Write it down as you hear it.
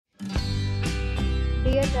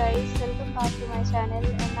guys, welcome back to my channel,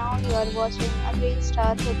 and now you are watching a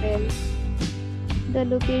 3-star hotel. The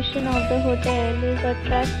location of the hotel is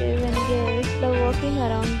attractive and guests love walking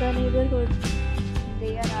around the neighborhood.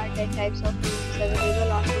 There are 10 types of rooms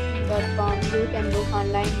available on booking.com. You can book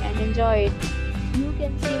online and enjoy it. You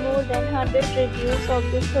can see more than 100 reviews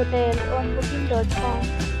of this hotel on booking.com.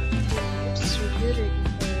 Its review rating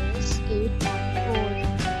is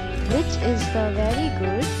 8.4, which is the very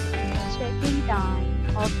good. Check-in time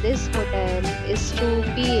of this hotel is 2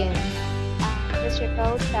 p.m. and the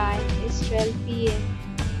checkout time is 12 p.m.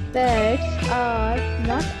 Pets are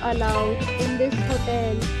not allowed in this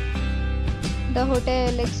hotel. The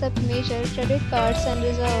hotel accepts major credit cards and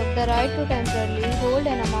reserves the right to temporarily hold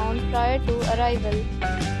an amount prior to arrival.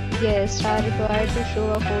 Guests are required to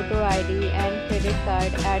show a photo ID and credit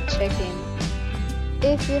card at check-in.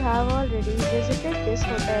 If you have already visited this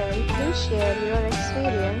hotel, please share your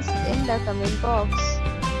experience in the comment box.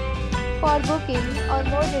 For booking or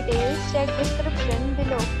more details, check description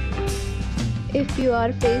below. If you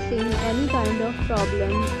are facing any kind of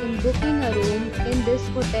problem in booking a room in this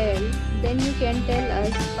hotel, then you can tell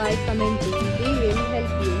us by commenting. We will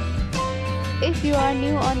help you. If you are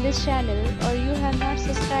new on this channel or you have not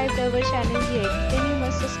subscribed our channel yet, then you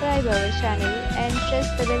must subscribe our channel and press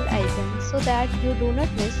the bell icon so that you do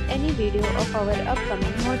not miss any video of our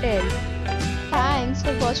upcoming hotel. Thanks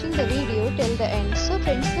for watching the video till the end. So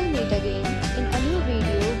friends, will meet again in a new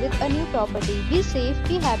video with a new property. Be safe,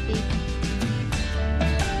 be happy.